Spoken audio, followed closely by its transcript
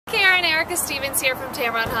Karen, Erika Stevens here from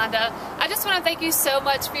Tameron Honda. I just want to thank you so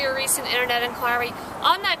much for your recent internet inquiry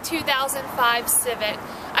on that 2005 Civic.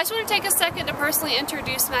 I just want to take a second to personally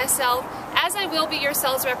introduce myself, as I will be your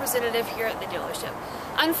sales representative here at the dealership.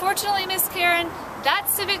 Unfortunately, Miss Karen, that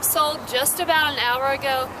Civic sold just about an hour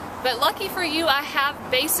ago, but lucky for you, I have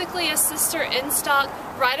basically a sister in stock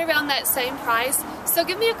right around that same price. So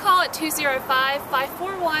give me a call at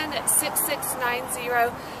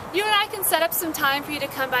 205-541-6690. You and I can set up some time for you to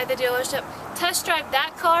come by the dealership, test drive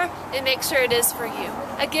that car, and make sure it is for you.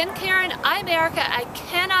 Again, Karen, I'm Erika. I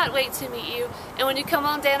cannot wait to meet you. And when you come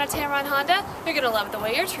on down to Tameron Honda, you're going to love the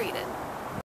way you're treated.